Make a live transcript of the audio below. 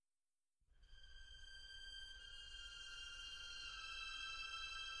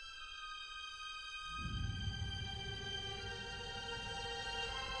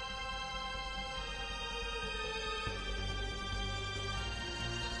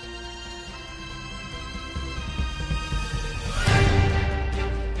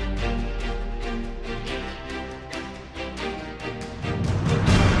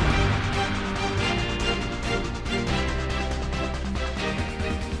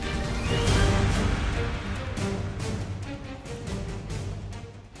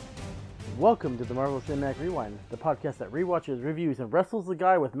Welcome to the Marvel Cinematic Rewind, the podcast that rewatches, reviews, and wrestles the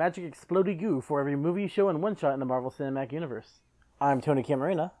guy with magic explodey goo for every movie, show, and one-shot in the Marvel Cinematic Universe. I'm Tony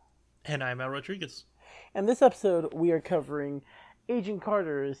Camarena. And I'm Al Rodriguez. And this episode, we are covering Agent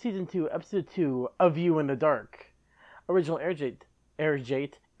Carter, Season 2, Episode 2, A View in the Dark. Original air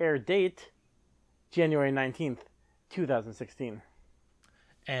date, January 19th, 2016.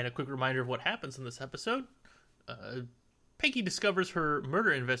 And a quick reminder of what happens in this episode. Peggy discovers her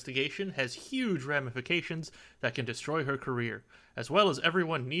murder investigation has huge ramifications that can destroy her career, as well as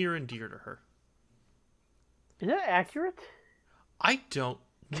everyone near and dear to her. Is that accurate? I don't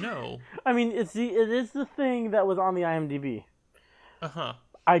know. I mean, it is the thing that was on the IMDb. Uh-huh.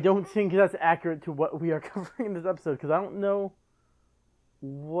 I don't think that's accurate to what we are covering in this episode, because I don't know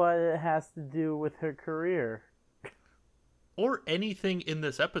what it has to do with her career. Or anything in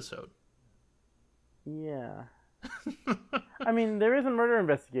this episode. Yeah. I mean, there is a murder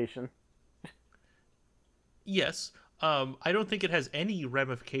investigation. Yes. I don't think it has any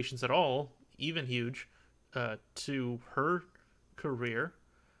ramifications at all, even huge, to her career.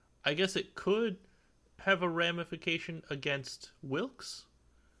 I guess it could have a ramification against Wilkes.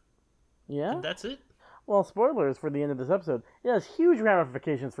 Yeah? And that's it. Well, spoilers for the end of this episode. It has huge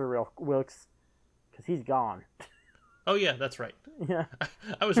ramifications for Wilkes, because he's gone. Oh, yeah, that's right. Yeah.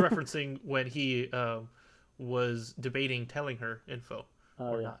 I was referencing when he was debating telling her info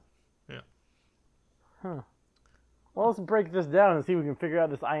or not. Yeah. Huh. Well, let's break this down and see if we can figure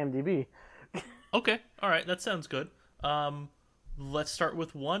out this IMDb. Okay. All right. That sounds good. Let's start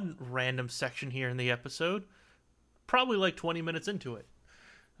with one random section here in the episode. Probably like 20 minutes into it.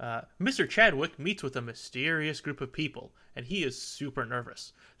 Mr. Chadwick meets with a mysterious group of people, and he is super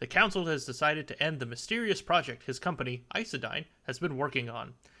nervous. The council has decided to end the mysterious project his company, Isodyne, has been working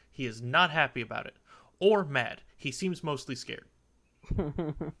on. He is not happy about it. Or mad. He seems mostly scared.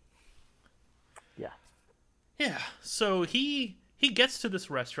 Yeah. Yeah, so he gets to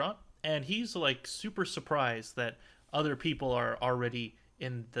this restaurant, and he's like super surprised that other people are already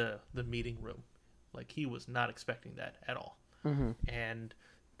in the meeting room. Like, he was not expecting that at all. Mm-hmm. And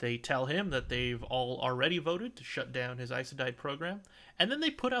they tell him that they've all already voted to shut down his Isodyne program, and then they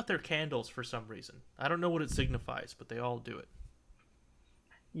put out their candles for some reason. I don't know what it signifies, but they all do it.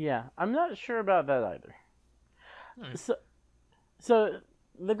 Yeah, I'm not sure about that either. Hmm. So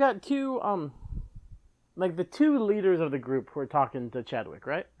they've got two, like the two leaders of the group who are talking to Chadwick,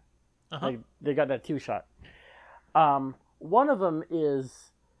 right? Uh-huh. Like, they got that two-shot. One of them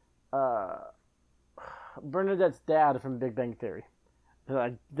is Bernadette's dad from Big Bang Theory.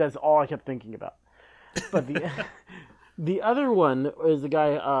 That's all I kept thinking about. But the other one is the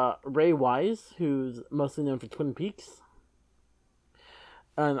guy Ray Wise, who's mostly known for Twin Peaks.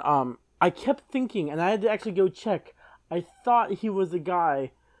 And I kept thinking, and I had to actually go check. I thought he was the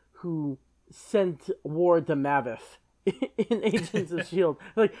guy who sent Ward to Maveth in Agents of S.H.I.E.L.D.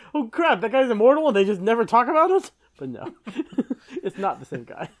 Like, oh crap, that guy's immortal and they just never talk about it? But no, it's not the same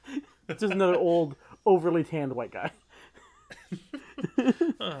guy. It's just another old, overly tanned white guy.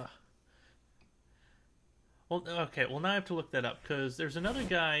 Well, okay, well, now I have to look that up, because there's another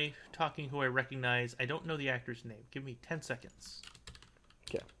guy talking who I recognize. I don't know the actor's name. Give me 10 seconds.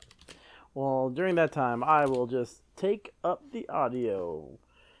 Okay. Well, during that time, I will just take up the audio.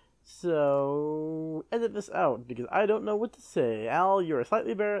 So, edit this out, because I don't know what to say. Al, you're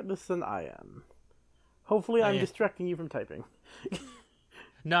slightly better at this than I am. Hopefully I'm distracting you from typing.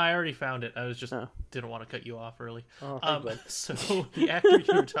 No, I already found it. I was just didn't want to cut you off early. So the actor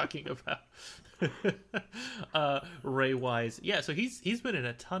you were talking about, Ray Wise. Yeah, so he's been in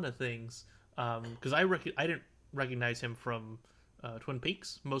a ton of things. Because I didn't recognize him from Twin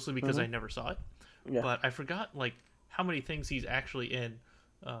Peaks, mostly because I never saw it. Yeah. But I forgot like how many things he's actually in.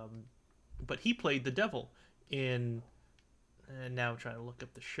 But he played the devil in. And now I'm trying to look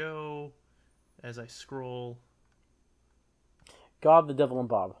up the show as I scroll. God, the Devil, and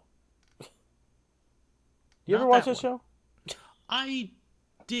Bob. Do you ever watch that show? I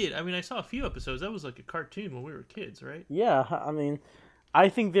did. I mean, I saw a few episodes. That was like a cartoon when we were kids, right? Yeah, I mean, I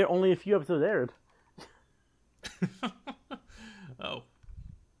think there only a few episodes aired. Oh.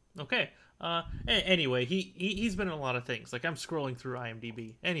 Okay. Anyway, he's been in a lot of things. Like, I'm scrolling through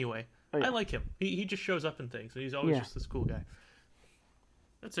IMDb. Anyway, I like him. He just shows up in things, and he's always just this cool guy.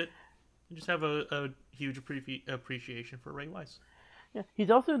 That's it. I just have a huge appreciation for Ray Wise. Yeah,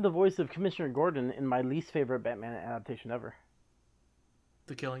 he's also the voice of Commissioner Gordon in my least favorite Batman adaptation ever.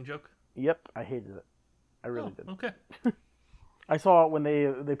 The Killing Joke? Yep, I hated it. I really did. Okay. I saw it when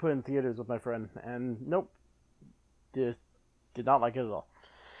they put it in theaters with my friend, and nope. Did not like it at all.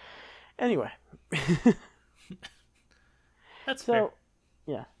 Anyway. That's fair.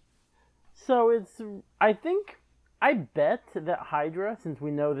 Yeah. So it's. I think. I bet that Hydra, since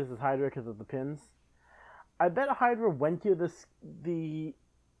we know this is Hydra because of the pins, I bet Hydra went to the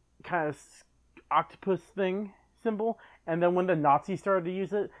kind of octopus thing symbol, and then when the Nazis started to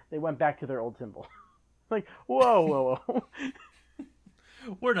use it, they went back to their old symbol. Like, whoa.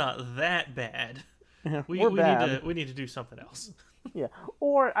 We're not that bad. Yeah, We bad. we need to do something else. Yeah.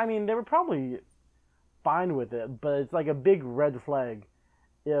 Or, I mean, they were probably fine with it, but it's like a big red flag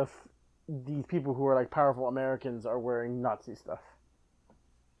if these people who are like powerful Americans are wearing Nazi stuff.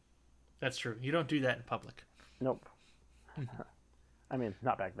 That's true. You don't do that in public. Nope. I mean,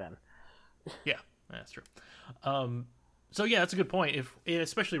 not back then. Yeah, that's true. So yeah, that's a good point. If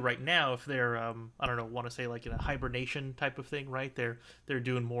especially right now, if they're I don't know, want to say like in a hibernation type of thing, right? They're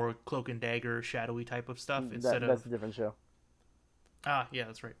doing more cloak and dagger, shadowy type of stuff instead That's of a different show. yeah,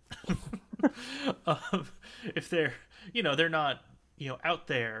 that's right. If they're they're not out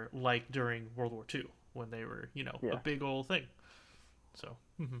there like during World War II when they were a big old thing. So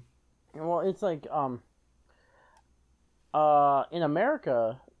Well, it's like in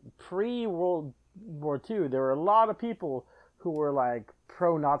America pre World War II, there were a lot of people who were like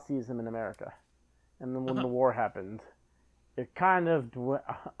pro Nazism in America, and then when the war happened, it kind of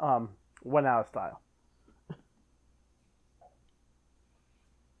went out of style.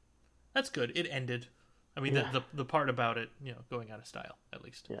 that's good. It ended. I mean, the part about it, going out of style, at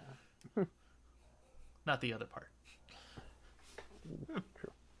least. Yeah. Not the other part.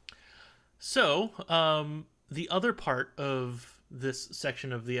 True. So, the other part of this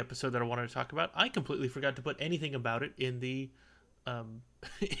section of the episode that I wanted to talk about, I completely forgot to put anything about it in the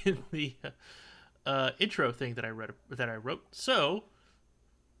intro thing that I wrote. So,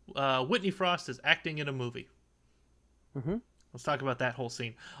 Whitney Frost is acting in a movie. Mm-hmm. Let's talk about that whole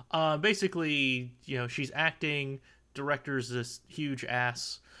scene. Basically, she's acting. Director's this huge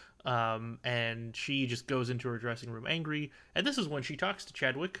ass, and she just goes into her dressing room angry. And this is when she talks to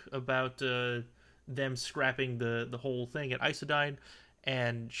Chadwick about them scrapping the whole thing at Isodyne,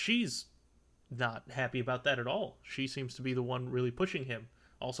 and she's not happy about that at all. She seems to be the one really pushing him,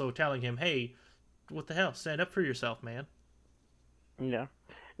 also telling him, "Hey, what the hell? Stand up for yourself, man." Yeah.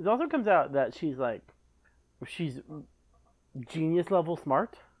 It also comes out that she's genius level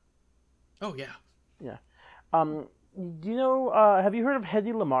smart. Oh yeah. Yeah. Do you know? Have you heard of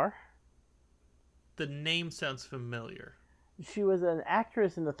Hedy Lamarr? The name sounds familiar. She was an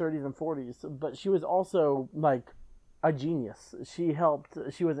actress in the 30s and 40s, but she was also like a genius. She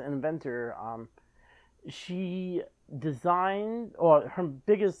was an inventor. She designed, or her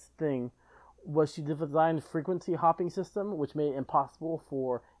biggest thing was she designed frequency hopping system, which made it impossible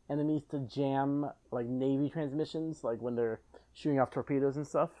for enemies to jam like Navy transmissions, like when they're shooting off torpedoes and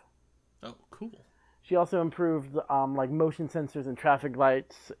stuff. Oh, cool. She also improved like motion sensors and traffic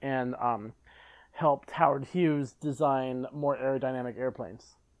lights, and helped Howard Hughes design more aerodynamic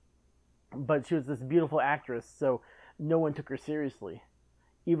airplanes. But she was this beautiful actress, so no one took her seriously.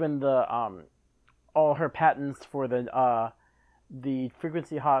 Even the all her patents for the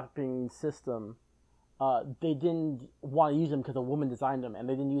frequency hopping system, they didn't want to use them because a woman designed them, and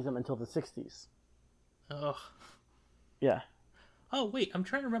they didn't use them until the 60s. Ugh. Yeah. Oh, wait, I'm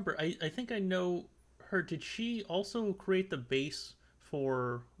trying to remember. I think I know her. Did she also create the base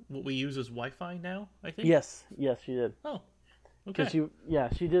for what we use as Wi-Fi now, I think? Yes, she did. Oh, okay.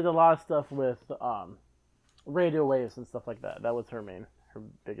 She did a lot of stuff with radio waves and stuff like that. That was her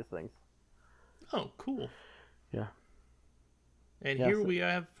biggest things. Oh, cool. Yeah. And here we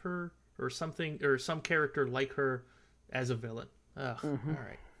have her, or something, or some character like her as a villain. Ugh, all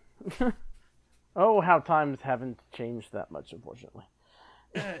right. Oh, how times haven't changed that much, unfortunately.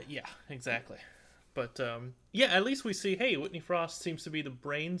 Yeah, exactly. But, yeah, at least we see, hey, Whitney Frost seems to be the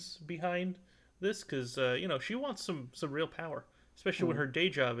brains behind this, because, she wants some real power, especially when her day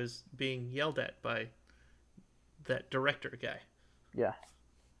job is being yelled at by that director guy. Yeah.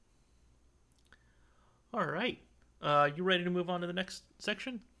 All right. You ready to move on to the next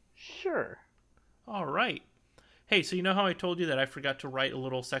section? Sure. All right. Hey, so you know how I told you that I forgot to write a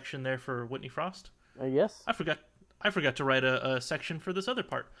little section there for Whitney Frost? Yes. I forgot to write a section for this other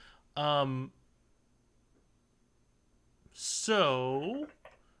part. So,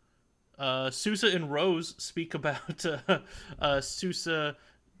 Sousa and Rose speak about Sousa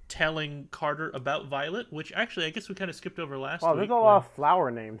telling Carter about Violet, which actually I guess we kind of skipped over last week. Wow, there's a lot of flower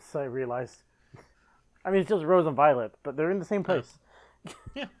names, I realized. I mean, it's just Rose and Violet, but they're in the same place.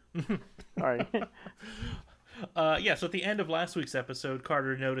 Yeah. All right. Yeah, so at the end of last week's episode,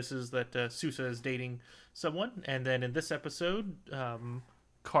 Carter notices that Sousa is dating someone, and then in this episode,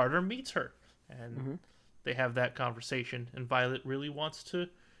 Carter meets her, and they have that conversation, and Violet really wants to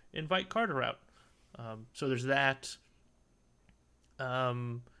invite Carter out. So there's that.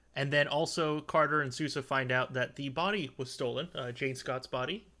 And then also Carter and Sousa find out that the body was stolen. Jane Scott's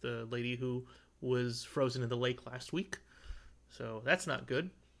body, the lady who was frozen in the lake last week. So that's not good.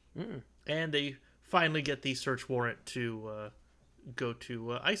 Mm-mm. And they finally get the search warrant to go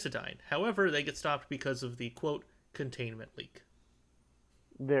to Isodyne. However, they get stopped because of the, quote, containment leak.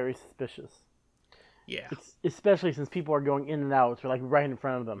 Very suspicious. Yeah. Especially since people are going in and out, or like right in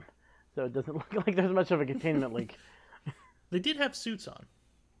front of them. So it doesn't look like there's much of a containment leak. They did have suits on.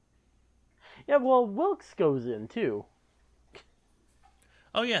 Yeah, well, Wilkes goes in, too.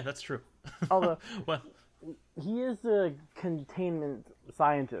 Oh, yeah, that's true. Although, well, he is a containment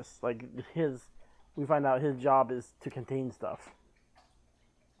scientist. Like, we find out his job is to contain stuff.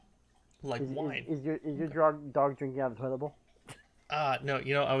 like wine. Is your dog drinking out of the toilet bowl?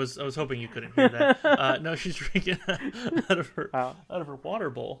 No, I was hoping you couldn't hear that. No, she's drinking out of her water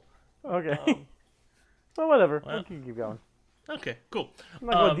bowl. Okay. Well, whatever. We can keep going. Okay, cool. I'm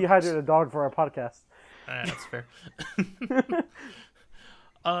not going to dehydrate a dog for our podcast. That's fair.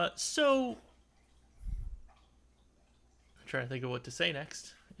 So I'm trying to think of what to say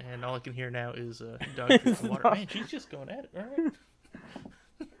next, and all I can hear now is dog drinking water. Man, she's just going at it.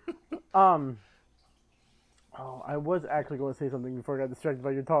 All right. Oh, I was actually going to say something before I got distracted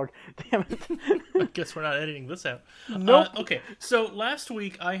by your dog. Damn it. I guess we're not editing this out. Nope. Okay, so last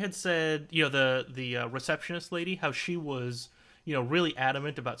week I had said, the receptionist lady, how she was, really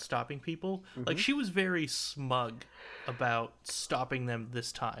adamant about stopping people. Mm-hmm. Like, she was very smug about stopping them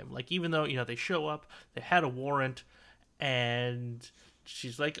this time. Like, even though, they show up, they had a warrant, and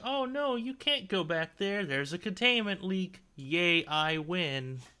she's like, oh, no, you can't go back there. There's a containment leak. Yay, I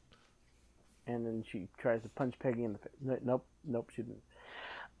win. And then she tries to punch Peggy in the face. Nope, she didn't.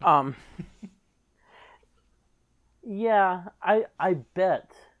 Yeah, I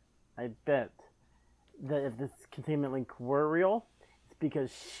bet that if this containment link were real, it's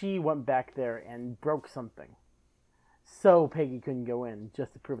because she went back there and broke something. So Peggy couldn't go in,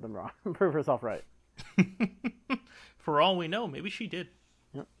 just to prove them wrong. Prove herself right. For all we know, maybe she did.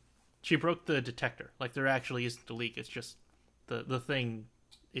 Yep. She broke the detector. Like, there actually isn't a leak. It's just the thing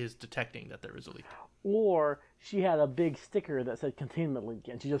is detecting that there is a leak. Or she had a big sticker that said containment leak,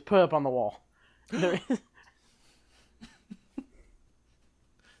 and she just put it up on the wall. There is...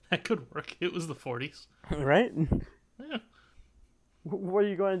 That could work. It was the 40s. Right? Yeah. What are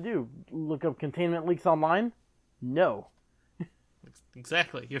you going to do? Look up containment leaks online? No.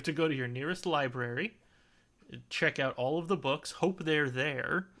 Exactly. You have to go to your nearest library, check out all of the books, hope they're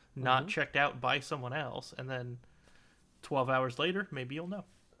there, not checked out by someone else, and then 12 hours later, maybe you'll know.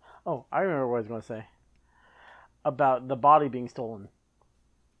 Oh, I remember what I was going to say. About the body being stolen.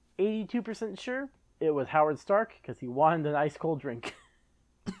 82% sure it was Howard Stark because he wanted an ice cold drink.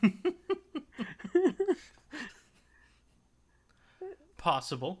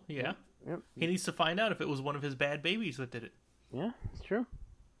 Possible, yeah. Yep. He needs to find out if it was one of his bad babies that did it. Yeah, it's true.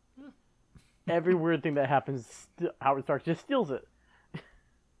 Every weird thing that happens, Howard Stark just steals it.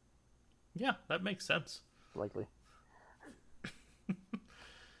 Yeah, that makes sense. Likely.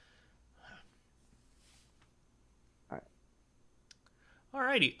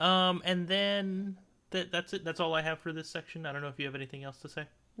 Alrighty. And then that's it. That's all I have for this section. I don't know if you have anything else to say.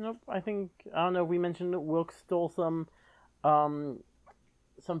 Nope. I don't know. We mentioned that Wilkes stole some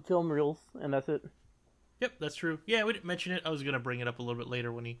film reels, and that's it. Yep, that's true. Yeah, we didn't mention it. I was gonna bring it up a little bit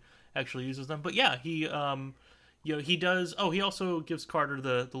later when he actually uses them. But yeah, he he does. Oh, he also gives Carter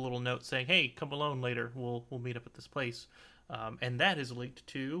the little note saying, "Hey, come alone later. We'll meet up at this place." And that is linked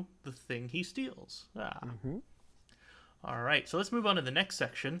to the thing he steals. Mm-hmm. All right, so let's move on to the next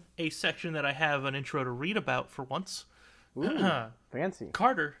section, a section that I have an intro to read about for once. Ooh, fancy.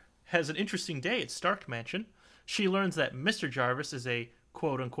 Carter has an interesting day at Stark Mansion. She learns that Mr. Jarvis is a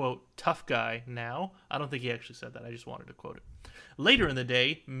quote-unquote tough guy now. I don't think he actually said that. I just wanted to quote it. Later in the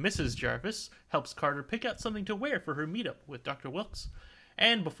day, Mrs. Jarvis helps Carter pick out something to wear for her meetup with Dr. Wilkes.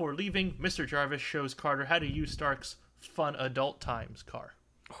 And before leaving, Mr. Jarvis shows Carter how to use Stark's Fun Adult Times car.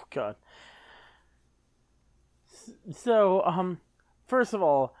 Oh, God. So, first of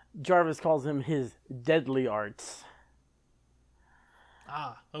all, Jarvis calls him his deadly arts.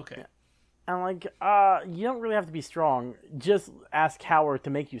 Ah, okay. And you don't really have to be strong. Just ask Howard to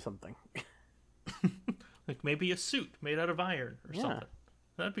make you something. Like maybe a suit made out of iron or something.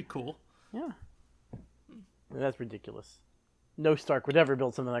 That'd be cool. Yeah. That's ridiculous. No Stark would ever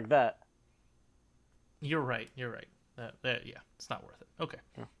build something like that. You're right. Yeah, it's not worth it. Okay.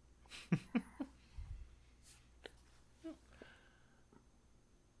 Yeah.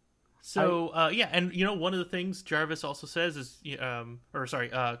 So yeah, and one of the things Jarvis also says is,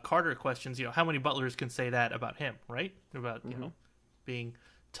 Carter questions, how many butlers can say that about him, right? About being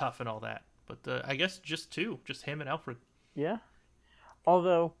tough and all that. But I guess just two, just him and Alfred. Yeah.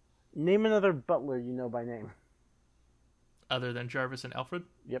 Although, name another butler you know by name. Other than Jarvis and Alfred?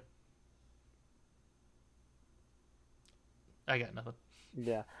 Yep. I got nothing.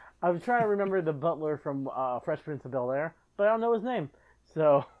 Yeah. I was trying to remember the butler from Fresh Prince of Bel-Air, but I don't know his name.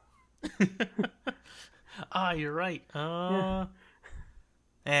 So. You're right. I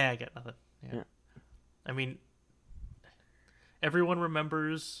got nothing. Yeah. I mean, everyone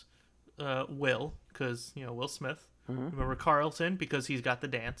remembers Will, because, Will Smith. Mm-hmm. Remember Carlton, because he's got the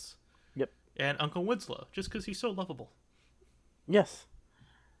dance. Yep. And Uncle Winslow, just because he's so lovable. Yes.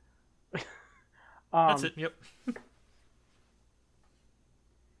 That's it, yep.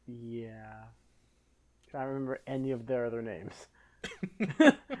 Yeah. Trying to remember any of their other names.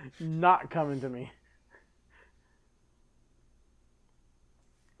 Not coming to me.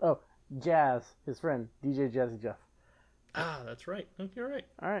 Oh, Jazz, his friend, DJ Jazzy Jeff. That's right. Oh, you're right.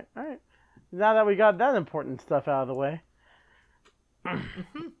 All right. Now that we got that important stuff out of the way,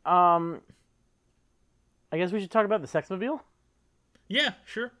 I guess we should talk about the Sexmobile. Yeah,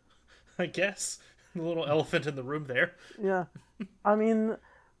 sure. I guess. The little elephant in the room there. Yeah. I mean,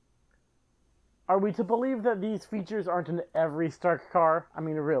 are we to believe that these features aren't in every Stark car? I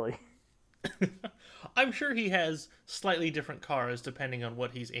mean, really. I'm sure he has slightly different cars depending on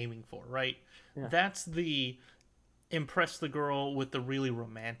what he's aiming for, right? Yeah. That's the impress the girl with the really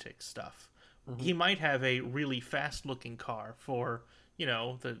romantic stuff. Mm-hmm. He might have a really fast-looking car for,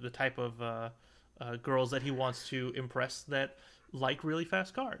 the type of girls that he wants to impress that like really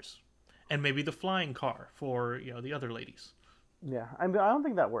fast cars. And maybe the flying car for, the other ladies. Yeah, I don't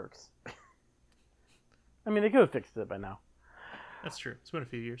think that works. I mean, they could have fixed it by now. That's true. It's been a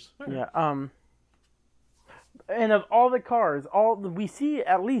few years. Yeah. And of all the cars, we see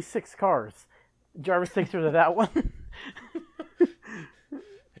at least 6 cars. Jarvis takes her to that one.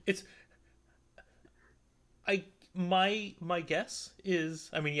 My guess is,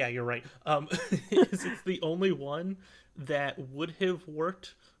 I mean, yeah, you're right. Is it's the only one that would have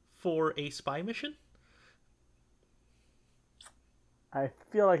worked for a spy mission? I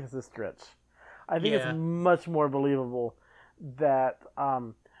feel like it's a stretch. I think it's much more believable that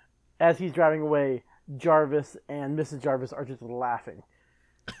as he's driving away, Jarvis and Mrs. Jarvis are just laughing.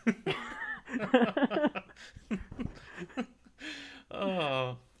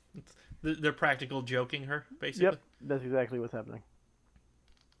 Oh, they're practical joking her, basically. Yep, that's exactly what's happening.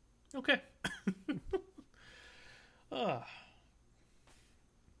 Okay. Yeah,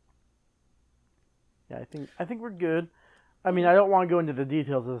 I think we're good. I mean, I don't want to go into the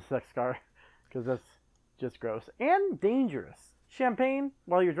details of the sex car because that's just gross and dangerous. Champagne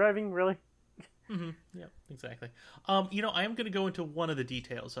while you're driving, really? Mm-hmm. Yeah, exactly. I am going to go into one of the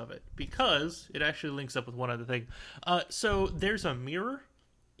details of it because it actually links up with one other thing. So there's a mirror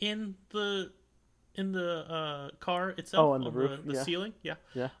in the car itself. Oh, on the roof, the ceiling. Yeah.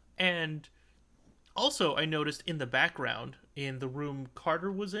 Yeah. And also, I noticed in the background, in the room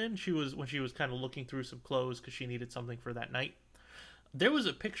Carter was in, when she was kind of looking through some clothes because she needed something for that night. There was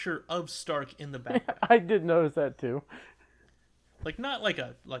a picture of Stark in the background. I did notice that too. Like, not like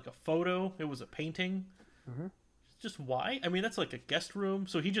a photo, it was a painting. Mm-hmm. Just why? I mean, that's like a guest room,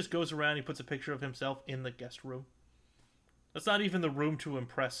 so he just goes around, he puts a picture of himself in the guest room. That's not even the room to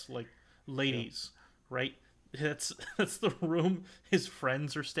impress, like, ladies, right? That's the room his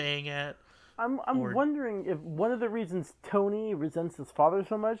friends are staying at. I'm wondering if one of the reasons Tony resents his father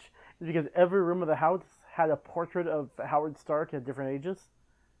so much is because every room of the house had a portrait of Howard Stark at different ages.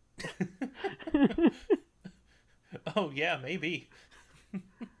 Oh, yeah, maybe.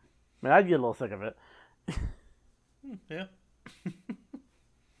 Man, I'd get a little sick of it. Yeah.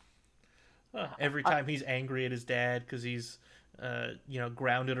 Every time he's angry at his dad because he's,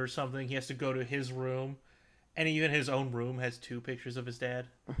 grounded or something, he has to go to his room. And even his own room has 2 pictures of his dad.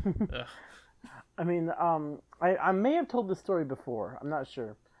 I mean, I may have told this story before. I'm not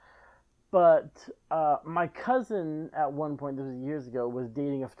sure. But my cousin, at one point, this was years ago, was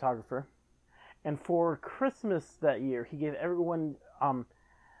dating a photographer. And for Christmas that year, he gave everyone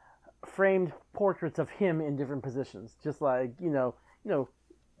framed portraits of him in different positions. Just like,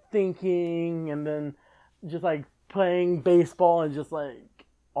 thinking and then just like playing baseball and just like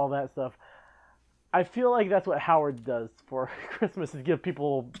all that stuff. I feel like that's what Howard does for Christmas, is give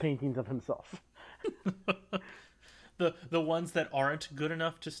people paintings of himself. The ones that aren't good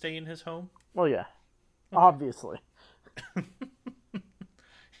enough to stay in his home? Well, yeah. Obviously.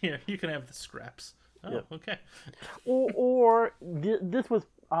 Yeah, you can have the scraps. Oh, Yep. okay. This was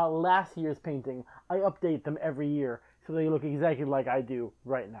last year's painting. I update them every year so they look exactly like I do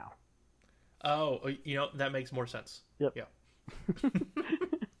right now. Oh, that makes more sense. Yep. Yeah.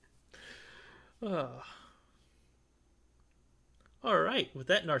 All right. With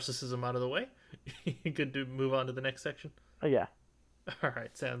that narcissism out of the way, good to move on to the next section. Oh yeah. All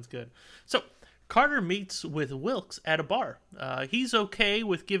right, sounds good. So, Carter meets with Wilkes at a bar. He's okay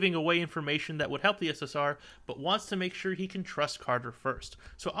with giving away information that would help the SSR, but wants to make sure he can trust Carter first.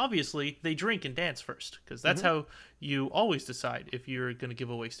 So, obviously, they drink and dance first, because that's how you always decide if you're going to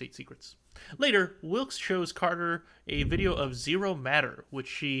give away state secrets. Later, Wilkes shows Carter a video of Zero Matter, which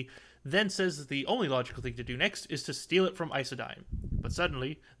she then says that the only logical thing to do next is to steal it from Isodyne. But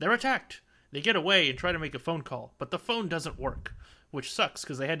suddenly, they're attacked. They get away and try to make a phone call, but the phone doesn't work, which sucks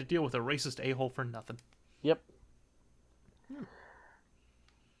because they had to deal with a racist a-hole for nothing. Yep.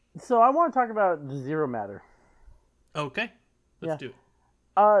 So I want to talk about the Zero Matter. Okay, let's do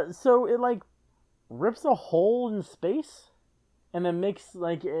it. So it like rips a hole in space, and then makes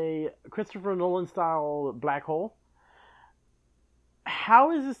like a Christopher Nolan style black hole.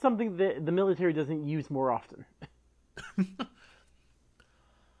 How is this something that the military doesn't use more often?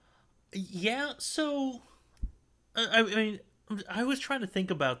 Yeah, so I mean, I was trying to think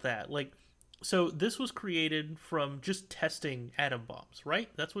about that. Like, so this was created from just testing atom bombs, right?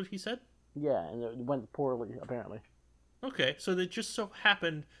 That's what he said? Yeah, and it went poorly, apparently. Okay, so they just so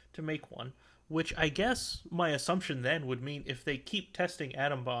happened to make one, which I guess my assumption then would mean if they keep testing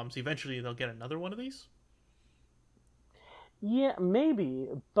atom bombs, eventually they'll get another one of these? Yeah, maybe,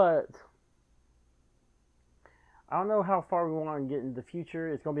 but I don't know how far we want to get into the future.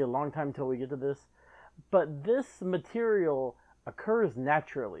 It's going to be a long time until we get to this. But this material occurs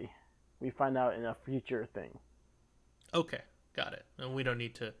naturally. We find out in a future thing. Okay, got it. And we don't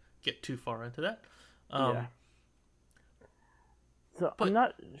need to get too far into that. Yeah. So I'm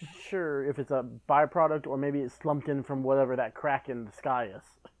not sure if it's a byproduct or maybe it's slumped in from whatever that crack in the sky is.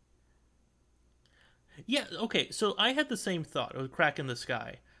 Yeah, okay, so I had the same thought, a crack in the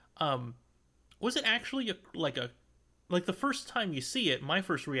sky. Was it actually like the first time you see it, my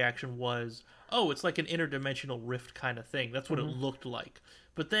first reaction was, oh, it's like an interdimensional rift kind of thing. That's what it looked like.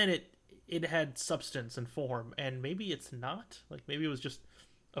 But then it had substance and form, and maybe it's not. Like, maybe it was just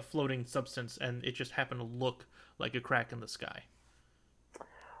a floating substance, and it just happened to look like a crack in the sky.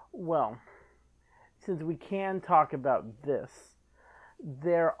 Well, since we can talk about this,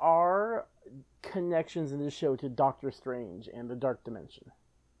 there are connections in this show to Doctor Strange and the Dark Dimension.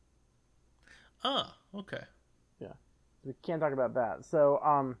 Ah, okay. Yeah. We can't talk about that. So,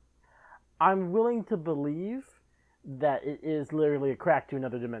 I'm willing to believe that it is literally a crack to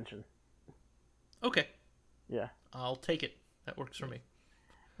another dimension. Okay. Yeah. I'll take it. That works for me.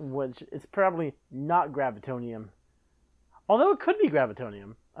 Which is probably not gravitonium. Although it could be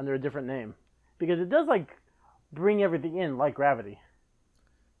gravitonium under a different name. Because it does, like, bring everything in like gravity.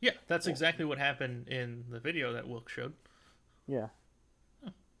 Yeah, that's exactly what happened in the video that Wilk showed. Yeah.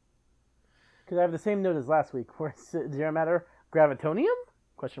 Because I have the same note as last week, where it's Zero Matter gravitonium?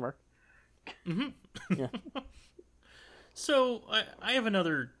 Question mark. Mm-hmm. Yeah. So, I have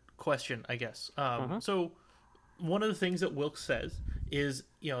another question, I guess. So, one of the things that Wilkes says is,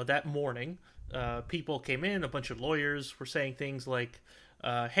 that morning, people came in, a bunch of lawyers were saying things like,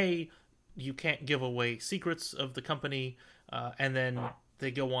 hey, you can't give away secrets of the company, and then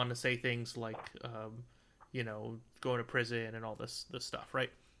they go on to say things like, going to prison and all this stuff,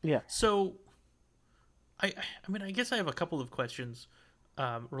 right? Yeah. So, I mean, I guess I have a couple of questions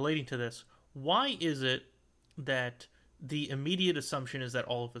relating to this. Why is it that the immediate assumption is that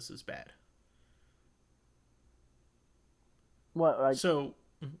all of this is bad? What, like, So,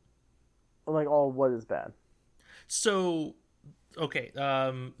 like all what is bad? So, okay,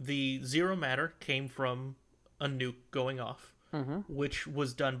 the Zero Matter came from a nuke going off, which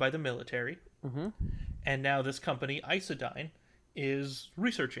was done by the military, and now this company, Isodyne, is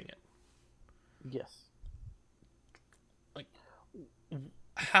researching it. Yes. Like,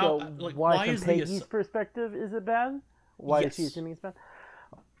 how? So like, why why from is Peggy's perspective is it bad? Why is she Yes. assuming it's bad?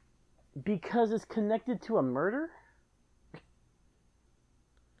 Because it's connected to a murder?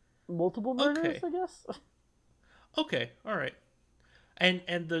 Multiple murders, Okay. I guess? Okay, all right, and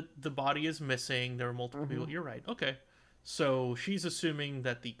the body is missing. There are multiple people. You're right. Okay, so she's assuming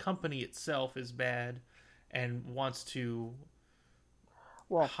that the company itself is bad, and wants to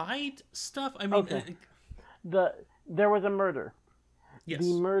hide stuff. I mean, okay. There was a murder. yes.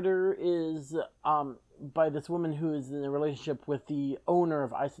 The murder is by this woman who is in a relationship with the owner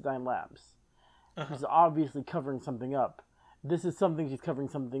of Isodyne Labs, who's obviously covering something up. This is something he's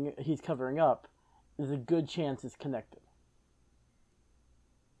covering up. there's a good chance it's connected.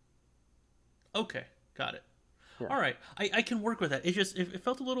 Okay, got it. Yeah. All right, I can work with that. It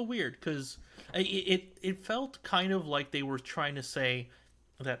felt a little weird because it felt kind of like they were trying to say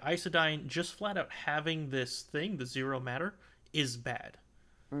that Isodyne just flat out having this thing, the zero matter, is bad,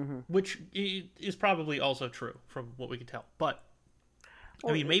 which is probably also true from what we can tell. But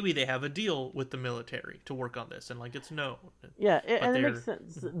I mean, maybe they have a deal with the military to work on this, and like it's known. Yeah, and it makes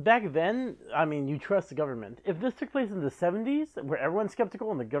sense. Back then, I mean, you trust the government. If this took place in the 70s, where everyone's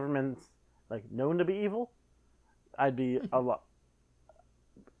skeptical and the government's like known to be evil, I'd be a lot.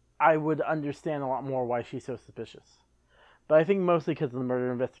 I would understand a lot more why she's so suspicious. But I think mostly because of the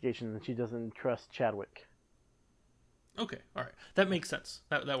murder investigation, and she doesn't trust Chadwick. Okay, all right, that makes sense.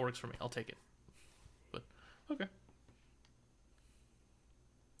 That works for me. I'll take it. But okay.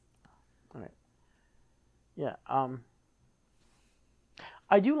 All right. Yeah.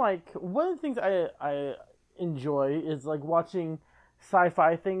 I do like one of the things I enjoy is like watching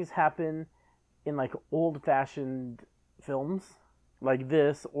sci-fi things happen in like old-fashioned films like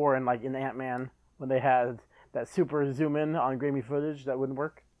this, or in like in Ant-Man when they had that super zoom in on grainy footage that wouldn't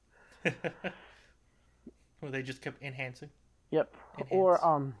work. Where they just kept enhancing. Yep.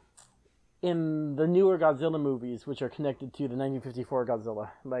 Or in the newer Godzilla movies, which are connected to the 1954 Godzilla,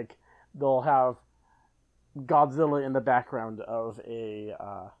 like they'll have Godzilla in the background of a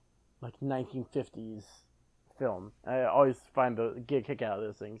like 1950s film. I always find get a kick out of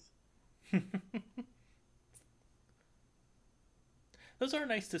those things. Those are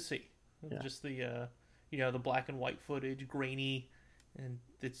nice to see. Yeah. Just the the black and white footage, grainy, and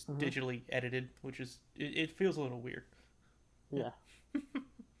it's digitally edited, which is it feels a little weird. Yeah.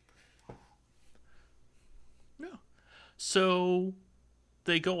 No. So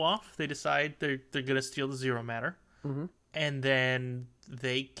they go off. They decide they're gonna steal the zero matter, and then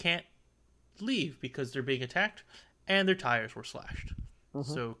they can't leave because they're being attacked, and their tires were slashed.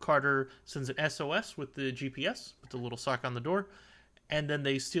 So Carter sends an SOS with the GPS, with the little sock on the door, and then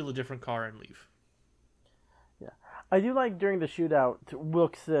they steal a different car and leave. Yeah, I do like during the shootout,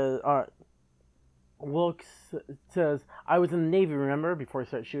 Wilkes says, "I was in the Navy, remember?" before he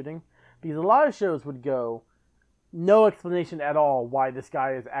started shooting, because a lot of shows would go, no explanation at all why this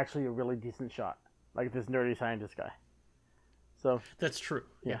guy is actually a really decent shot, like this nerdy scientist guy. So that's true.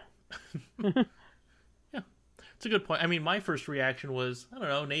 Yeah. Yeah, it's a good point. I mean, my first reaction was, I don't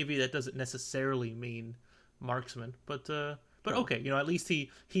know, Navy. That doesn't necessarily mean marksman, but okay, at least he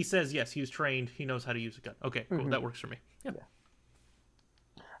says yes, he was trained, he knows how to use a gun. Okay, cool, that works for me. Yeah.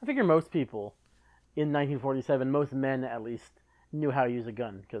 I figure most people in 1947, most men at least, knew how to use a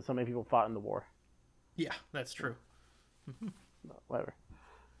gun because so many people fought in the war. Yeah, that's true. Whatever.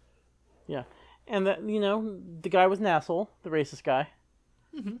 Yeah, and that the guy was an asshole, the racist guy.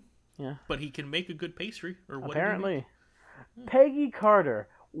 Yeah, but he can make a good pastry, or what? Apparently, Peggy Carter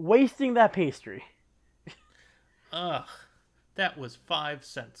wasting that pastry. Ugh, that was 5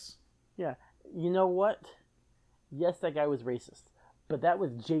 cents. Yeah, you know what? Yes, that guy was racist, but that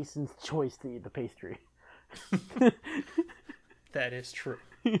was Jason's choice to eat the pastry. That is true.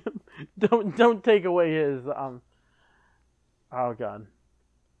 Don't take away his oh god,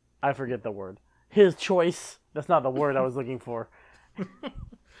 I forget the word. His choice. That's not the word I was looking for.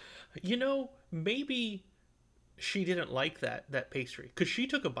 Maybe she didn't like that pastry because she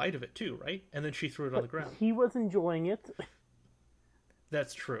took a bite of it too, right? And then she threw it on the ground. He was enjoying it.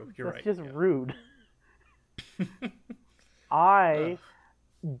 That's true. You're right. That's just rude. I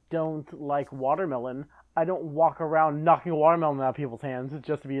don't like watermelon. I don't walk around knocking watermelon out of people's hands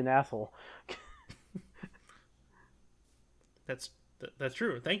just to be an asshole. That's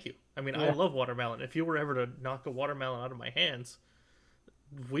true. Thank you. I mean, Yeah. I love watermelon. If you were ever to knock a watermelon out of my hands,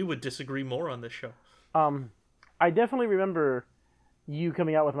 we would disagree more on this show. I definitely remember you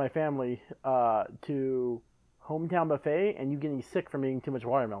coming out with my family to Hometown Buffet and you getting sick from eating too much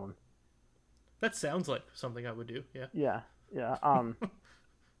watermelon. That sounds like something I would do. Yeah. Yeah.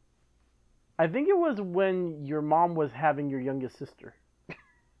 I think it was when your mom was having your youngest sister.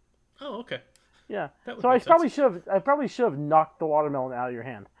 Oh, okay. Yeah. That would So I make probably sense. should have knocked the watermelon out of your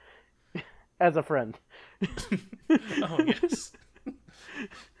hand as a friend. Oh, yes.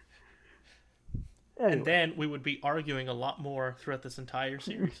 Anyway. And then we would be arguing a lot more throughout this entire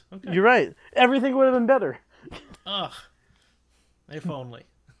series. Okay. You're right. Everything would have been better. Ugh. If only.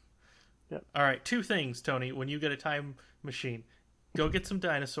 Yep. All right, 2 things, Tony. When you get a time machine, go get some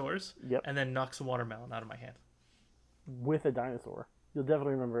dinosaurs, Yep. and then knock some watermelon out of my hand. With a dinosaur. You'll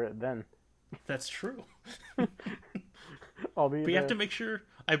definitely remember it then. That's true. I'll be But you have to make sure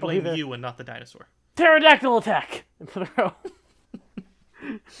I be blame there. you and not the dinosaur. Pterodactyl attack! And throw.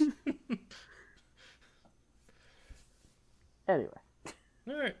 Anyway.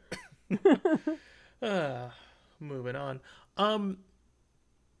 All right. Moving on.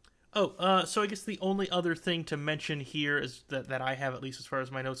 So I guess the only other thing to mention here is that I have, at least as far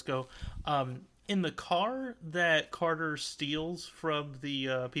as my notes go, in the car that Carter steals from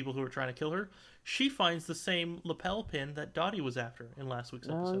the people who are trying to kill her, she finds the same lapel pin that Dottie was after in last week's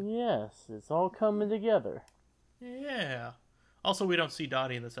episode. Oh, yes. It's all coming together. Yeah. Also, we don't see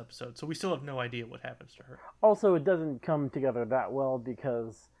Dottie in this episode, so we still have no idea what happens to her. Also, it doesn't come together that well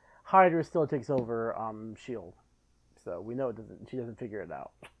because Hydra still takes over S.H.I.E.L.D. So we know she doesn't figure it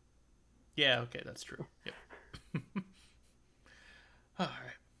out. Yeah, okay, that's true. Yep. All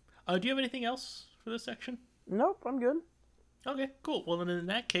right. Do you have anything else for this section? Nope, I'm good. Okay, cool. Well, then in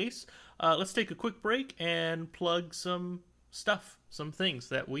that case, let's take a quick break and plug some stuff, some things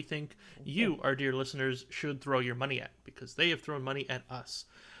that we think you, our dear listeners, should throw your money at, because they have thrown money at us.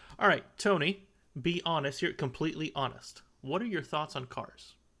 All right, Tony, be honest. You're completely honest. What are your thoughts on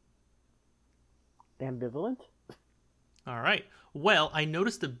Cars? Ambivalent? All right. Well, I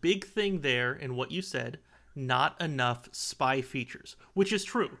noticed a big thing there in what you said, not enough spy features, which is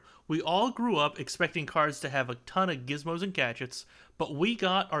true. We all grew up expecting cars to have a ton of gizmos and gadgets, but we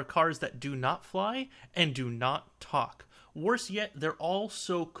got our cars that do not fly and do not talk. Worse yet, they're all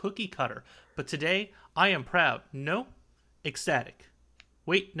so cookie cutter. But today, I am proud. No, ecstatic.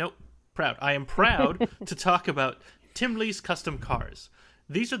 Wait, no, proud. I am proud to talk about Tim Lee's custom cars.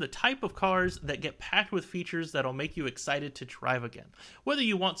 These are the type of cars that get packed with features that'll make you excited to drive again. Whether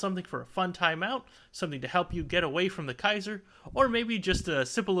you want something for a fun time out, something to help you get away from the Kaiser, or maybe just a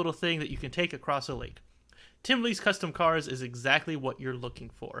simple little thing that you can take across a lake. Tim Lee's Custom Cars is exactly what you're looking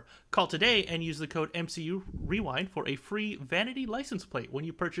for. Call today and use the code MCU Rewind for a free vanity license plate when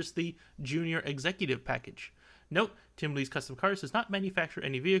you purchase the Junior Executive Package. Note, Tim Lee's Custom Cars does not manufacture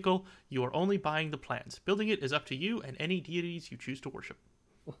any vehicle. You are only buying the plans. Building it is up to you and any deities you choose to worship.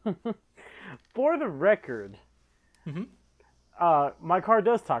 For the record, my car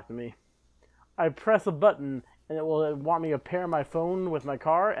does talk to me. I press a button and it will want me to pair my phone with my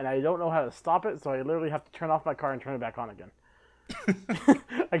car, and I don't know how to stop it, so I literally have to turn off my car and turn it back on again.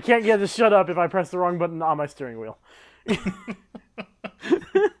 I can't get it to shut up if I press the wrong button on my steering wheel.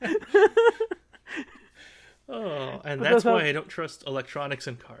 And that's why I don't trust electronics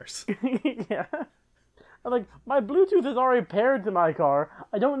in cars. Yeah. Like, my Bluetooth is already paired to my car.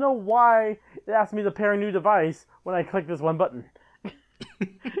 I don't know why it asked me to pair a new device when I click this one button.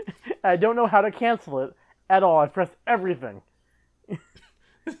 I don't know how to cancel it at all. I've pressed everything.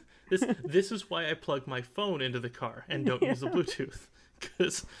 This is why I plug my phone into the car and don't use the Bluetooth.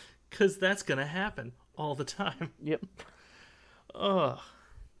 Because that's going to happen all the time. Yep. Ugh.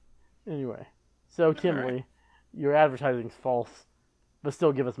 Anyway. So, Tim Lee, your advertising's false, but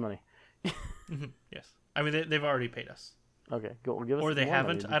still give us money. Yes. I mean, they've already paid us. Okay, go. Give us or they more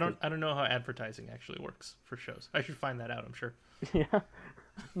haven't. money. I don't know how advertising actually works for shows. I should find that out, I'm sure. Yeah.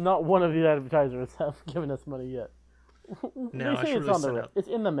 Not one of the advertisers have given us money yet. No, they I say should it's really on send the out. It's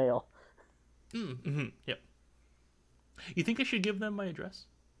in the mail. Yep. You think I should give them my address?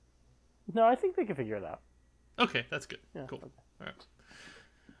 No, I think they can figure it out. Okay, that's good. Yeah, Cool. okay. All right.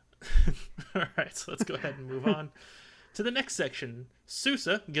 All right, so let's go ahead and move on to the next section.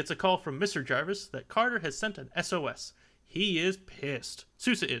 Sousa gets a call from Mr. Jarvis that Carter has sent an SOS. He is pissed.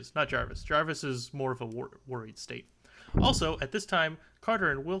 Sousa is, not Jarvis. Jarvis is more of a worried state. Also, at this time,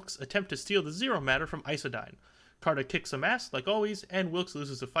 Carter and Wilkes attempt to steal the Zero Matter from Isodyne. Carter kicks some ass, like always, and Wilkes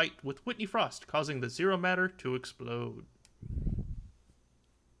loses a fight with Whitney Frost, causing the Zero Matter to explode.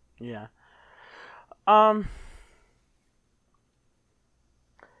 Yeah.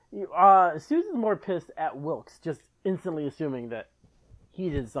 Susan's more pissed at Wilkes, just instantly assuming that he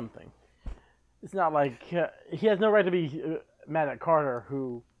did something. It's not like he has no right to be mad at Carter,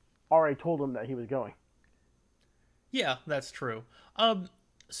 who already told him that he was going. Yeah, that's true.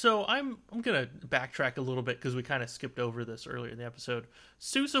 So I'm gonna backtrack a little bit because we kind of skipped over this earlier in the episode.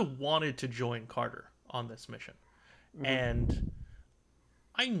 Sousa wanted to join Carter on this mission, and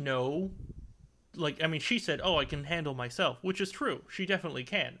I know, like, I mean, she said, "Oh, I can handle myself," which is true. She definitely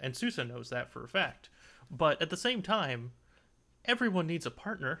can, and Sousa knows that for a fact. But at the same time, everyone needs a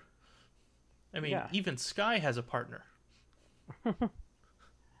partner. I mean, even Skye has a partner.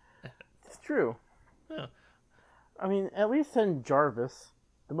 It's true. Yeah. I mean, at least send Jarvis,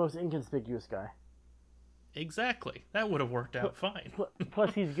 the most inconspicuous guy. Exactly. That would have worked out fine.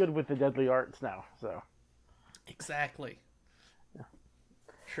 Plus, he's good with the deadly arts now, so. Exactly. Yeah.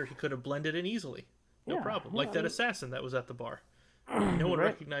 Sure, he could have blended in easily. No Yeah, problem. yeah, Like that assassin that was at the bar. No one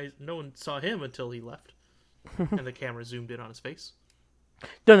recognized, no one saw him until he left. And the camera zoomed in on his face.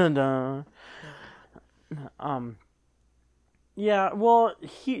 Dun dun dun. Yeah, well,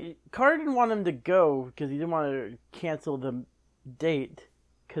 Carter didn't want him to go because he didn't want to cancel the date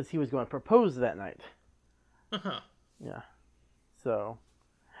because he was going to propose that night. Uh-huh. Yeah. So,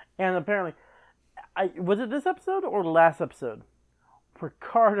 and apparently, was it this episode or the last episode where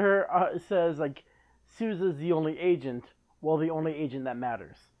Carter says like Sousa's the only agent, well, the only agent that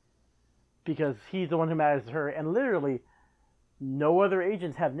matters because he's the one who matters to her, and literally no other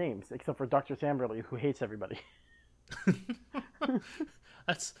agents have names except for Dr. Samberly, who hates everybody.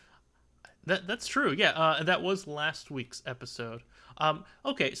 That's that's true. Yeah, that was last week's episode.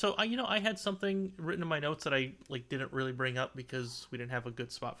 Okay, so I had something written in my notes that I didn't really bring up because we didn't have a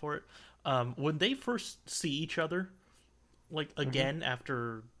good spot for it. When they first see each other, again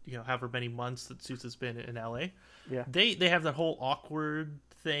after however many months that Sousa's been in LA, Yeah. they have that whole awkward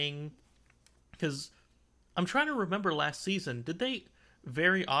thing because I'm trying to remember last season. Did they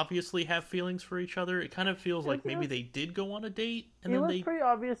very obviously have feelings for each other? It kind of feels like maybe they did go on a date and It then was they. pretty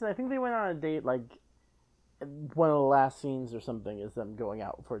obvious, and I think they went on a date like one of the last scenes or something is them going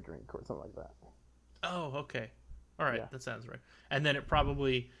out for a drink or something like that. Oh, okay, all right, Yeah. that sounds right. And then it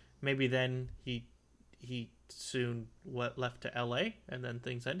probably maybe then he soon left to L.A. and then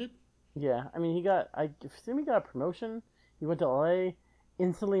things ended. Yeah, I mean, I assume he got a promotion. He went to LA,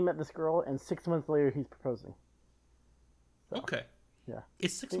 instantly met this girl, and 6 months later he's proposing. So, Okay, yeah.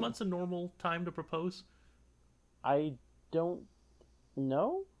 is 6 months a normal time to propose? I don't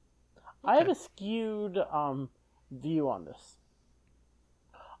know. I have Okay. a skewed view on this.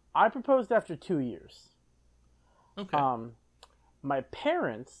 I proposed after 2 years. Okay. My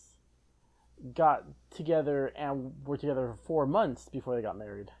parents got together and were together for 4 months before they got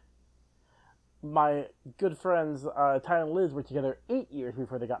married. My good friends Ty and Liz were together 8 years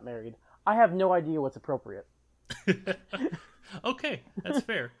before they got married. I have no idea what's appropriate. Okay, that's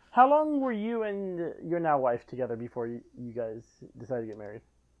fair. How long were you and your now wife together before you guys decided to get married?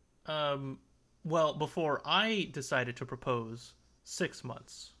 Well, before I decided to propose, 6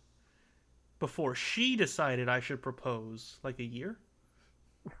 months. Before she decided I should propose, like a year.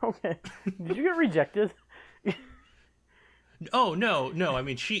 Okay. Did you get rejected? Oh no! I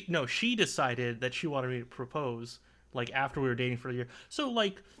mean, she decided that she wanted me to propose after we were dating for a year. So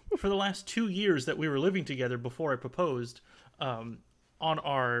for the last 2 years that we were living together before I proposed, on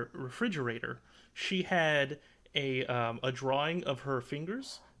our refrigerator, she had a drawing of her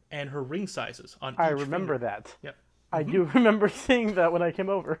fingers and her ring sizes on I each remember finger. that. Yep. I do remember seeing that when I came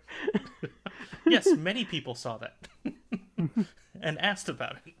over. Yes, many people saw that and asked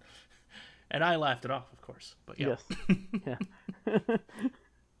about it, and I laughed it off, of course. But yeah. Yes. Yeah.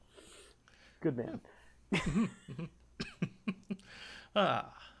 Good man.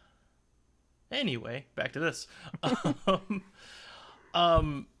 Anyway, back to this.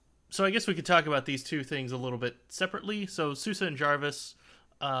 So I guess we could talk about these two things a little bit separately. So Sousa and Jarvis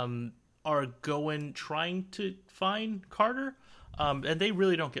are trying to find Carter, and they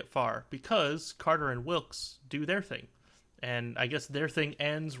really don't get far because Carter and Wilkes do their thing. And I guess their thing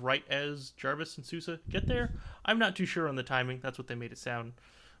ends right as Jarvis and Sousa get there. I'm not too sure on the timing. That's what they made it sound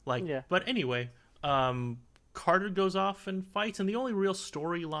like. Yeah. But anyway, Carter goes off and fights, and the only real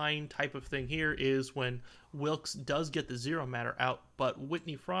storyline type of thing here is when Wilkes does get the Zero Matter out, but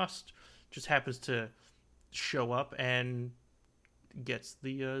Whitney Frost just happens to show up and gets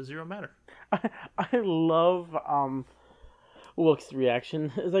the Zero Matter. I love Wilkes'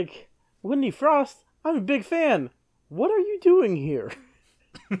 reaction. It's like, Whitney Frost, I'm a big fan. What are you doing here?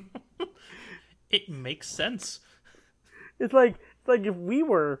 It makes sense. It's like if we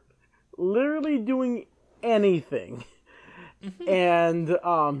were literally doing anything and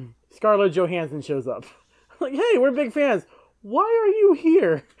Scarlett Johansson shows up. Like, hey, we're big fans. Why are you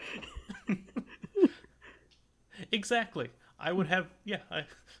here? Exactly. I would have, yeah.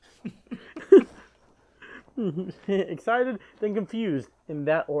 Excited, then confused, in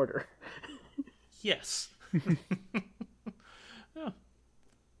that order. Yes. Yeah.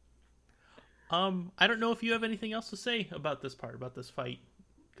 I don't know if you have anything else to say about this part, about this fight,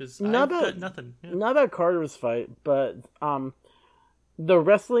 because I've got nothing. Yeah. Not about Carter's fight, but the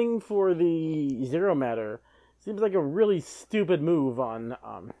wrestling for the Zero Matter seems like a really stupid move on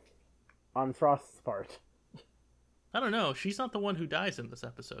Frost's part. I don't know. She's not the one who dies in this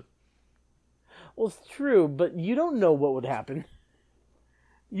episode. Well, it's true, but you don't know what would happen.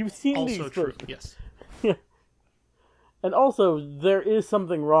 You've seen Also the true. explosion. Yes. And also, there is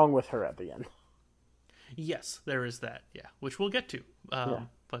something wrong with her at the end. Yes, there is that. Yeah, which we'll get to.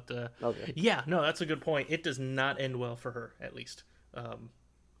 But Okay. yeah, no, that's a good point. It does not end well for her, at least.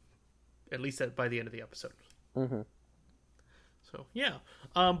 At least by the end of the episode. Mm-hmm. So yeah,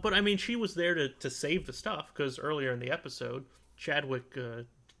 but I mean, she was there to save the stuff because earlier in the episode, Chadwick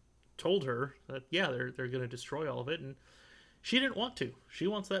told her that they're going to destroy all of it, and she didn't want to. She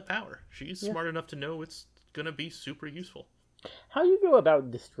wants that power. She's smart enough to know it's going to be super useful. How do you go about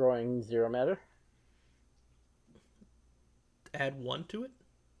destroying zero matter? Add 1 to it.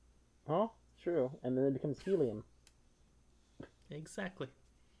 Oh, true. And then it becomes helium. Exactly.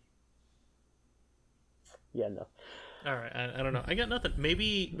 Yeah, no. All right, I don't know. I got nothing.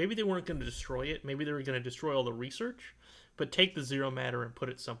 Maybe they weren't going to destroy it. Maybe they were going to destroy all the research, but take the zero matter and put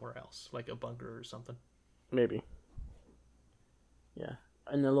it somewhere else, like a bunker or something. Maybe. Yeah.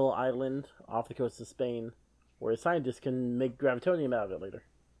 In a little island off the coast of Spain where scientists can make gravitonium out of it later.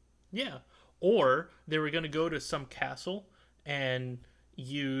 Yeah. Or they were going to go to some castle and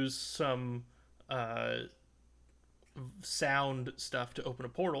use some sound stuff to open a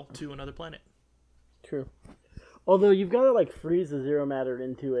portal to another planet. True. Although you've got to like freeze the zero matter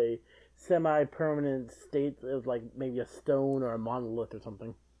into a semi-permanent state of like maybe a stone or a monolith or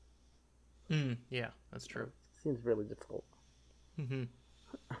something. Yeah, that's true. Seems really difficult. Mm-hmm.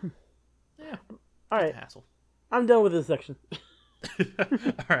 Yeah. All right. Hassle. I'm done with this section. All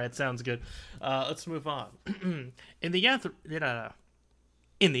right, sounds good. Let's move on. In the aftermath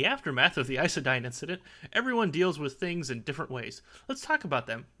of the Isodyne incident, everyone deals with things in different ways. Let's talk about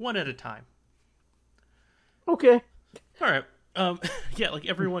them one at a time. Okay. All right. Yeah, like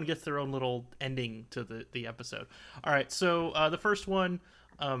everyone gets their own little ending to the episode. All right, so the first one,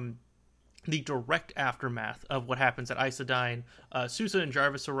 the direct aftermath of what happens at Isodyne. Sousa and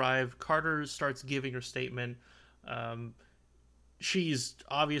Jarvis arrive. Carter starts giving her statement. She's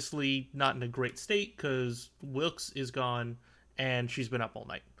obviously not in a great state because Wilkes is gone and she's been up all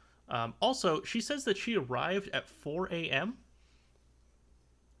night. Also, she says that she arrived at 4 a.m.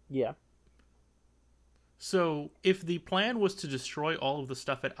 Yeah. So if the plan was to destroy all of the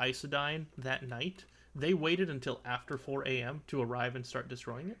stuff at Isodyne that night, they waited until after 4 a.m. to arrive and start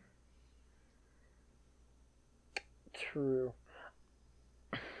destroying it? True.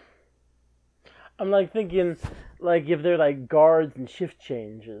 I'm like thinking, like if they're like guards and shift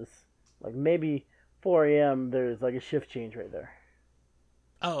changes, like maybe 4 a.m. there's like a shift change right there.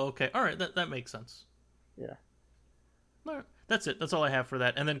 Oh, okay. All right, that makes sense. Yeah. All right. That's it. That's all I have for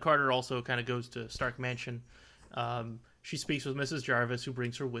that. And then Carter also kind of goes to Stark Mansion. She speaks with Mrs. Jarvis, who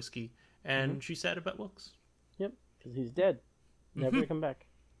brings her whiskey, and she's sad about Wilkes. Yep, because he's dead. Never to come back.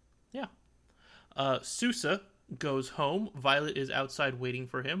 Yeah. Sousa goes home. Violet is outside waiting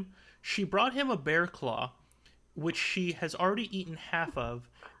for him. She brought him a bear claw, which she has already eaten half of,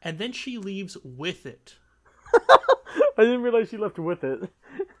 and then she leaves with it. I didn't realize she left with it.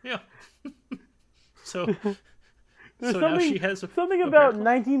 Yeah. So now she has something about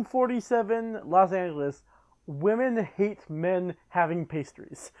 1947 Los Angeles. Women hate men having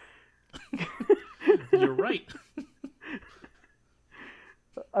pastries. You're right.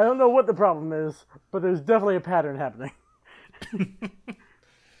 I don't know what the problem is, but there's definitely a pattern happening.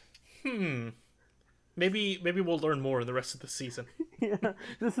 Maybe we'll learn more in the rest of the season. Yeah,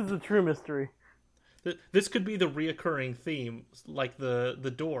 this is a true mystery. This could be the reoccurring theme, like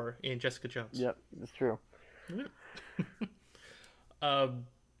the door in Jessica Jones. Yep, it's true. And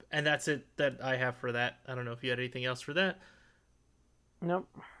that's it that I have for that. I don't know if you had anything else for that. Nope.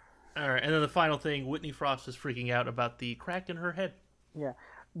 All right, and then the final thing, Whitney Frost is freaking out about the crack in her head. Yeah.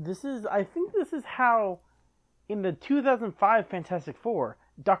 I think this is how, in the 2005 Fantastic Four,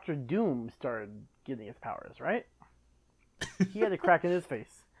 Doctor Doom started getting his powers, right? He had a crack in his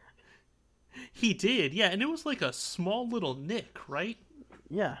face. He did, yeah, and it was like a small little nick, right?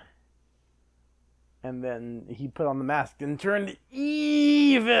 Yeah. And then he put on the mask and turned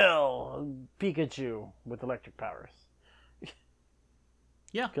evil Pikachu with electric powers.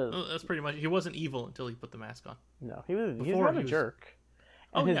 Yeah, that's pretty much. He wasn't evil until he put the mask on. No, he was not a jerk.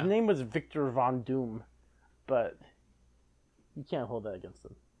 And his name was Victor Von Doom, but you can't hold that against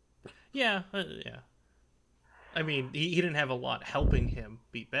him. Yeah, yeah. I mean, he didn't have a lot helping him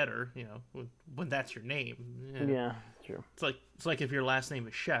be better, you know, when that's your name. Yeah, true. It's like if your last name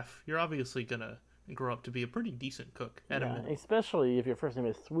is Chef, you're obviously gonna grow up to be a pretty decent cook at a minimum. Especially if your first name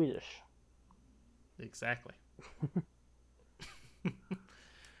is Swedish. Exactly.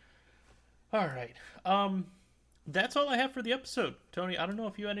 All right. That's all I have for the episode. Tony, I don't know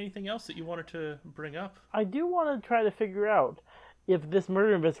if you had anything else that you wanted to bring up. I do want to try to figure out if this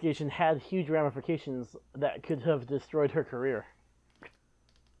murder investigation had huge ramifications that could have destroyed her career.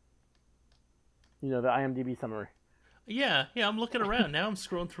 You know, the IMDb summary. Yeah, I'm looking around. Now I'm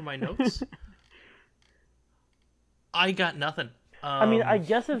scrolling through my notes. I got nothing. I mean, I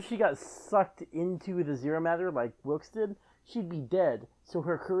guess if she got sucked into the zero matter like Wilkes did, she'd be dead, so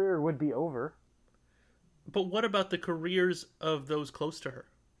her career would be over. But what about the careers of those close to her?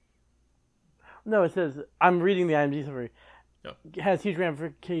 No, it says, I'm reading the IMDb summary. No. It has huge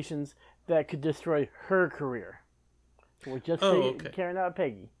ramifications that could destroy her career. So we're just carrying out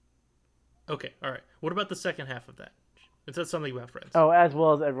Peggy. Okay, all right. What about the second half of that? It says something about friends. Oh, as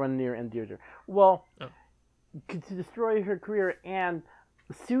well as everyone near and dear to her. Well, to destroy her career, and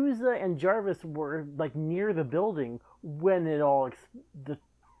Sousa and Jarvis were like near the building when it wasn't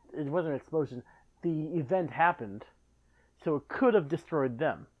an explosion. The event happened, so it could have destroyed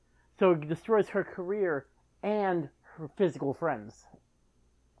them. So it destroys her career and her physical friends.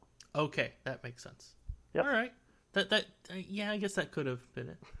 Okay, that makes sense. Yep. All right. I guess that could have been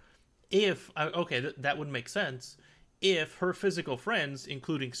it. That would make sense if her physical friends,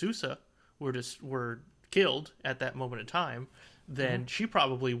 including Sousa, were killed at that moment in time. Then she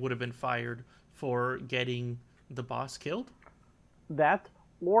probably would have been fired for getting the boss killed. That,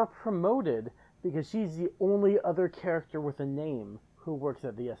 or promoted, because she's the only other character with a name who works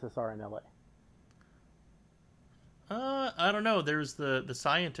at the SSR in LA. I don't know. There's the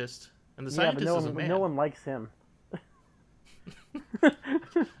scientist, and the scientist is a man. No one likes him.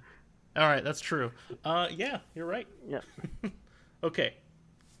 All right, that's true. Yeah, you're right. Yeah. Okay,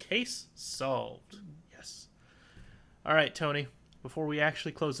 case solved. Yes. All right, Tony. Before we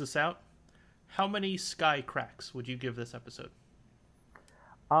actually close this out, how many sky cracks would you give this episode?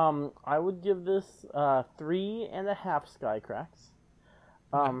 I would give this 3.5 sky cracks.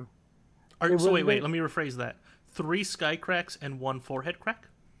 Wait. Let me rephrase that. 3 sky cracks and 1 forehead crack?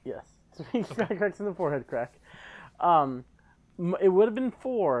 Yes. 3 sky cracks and a forehead crack. It would have been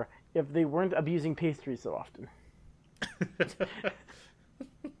 4 if they weren't abusing pastry so often.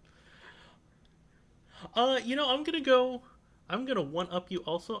 I'm gonna one up you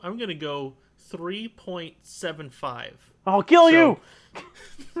also. I'm gonna go 3.75. I'll kill you!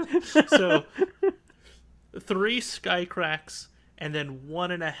 So 3 sky cracks and then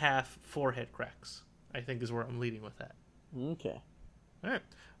 1.5 forehead cracks, I think, is where I'm leading with that. Okay. All right.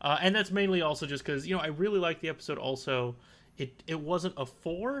 And that's mainly also just because, I really liked the episode also. It wasn't a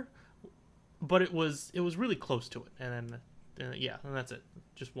 4, but it was really close to it. And then, and that's it.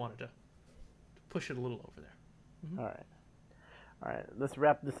 Just wanted to push it a little over there. Mm-hmm. All right. Let's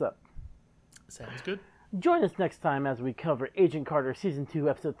wrap this up. Sounds good. Join us next time as we cover Agent Carter Season 2,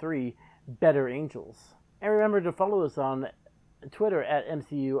 Episode 3, Better Angels. And remember to follow us on Twitter at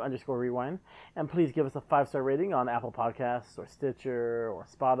MCU_rewind. And please give us a 5-star rating on Apple Podcasts or Stitcher or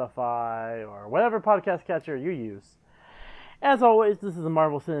Spotify or whatever podcast catcher you use. As always, this is a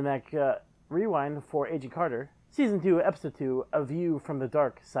Marvel Cinematic Rewind for Agent Carter, Season 2, Episode 2, A View from the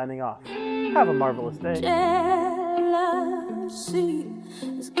Dark, signing off. Have a marvelous day. Jealousy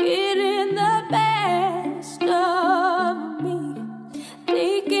is getting the best of me.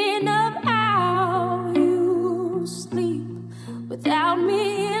 Thinking of how you sleep without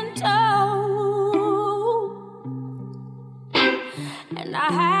me in tow. And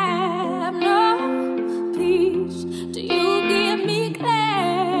I have no peace till you give me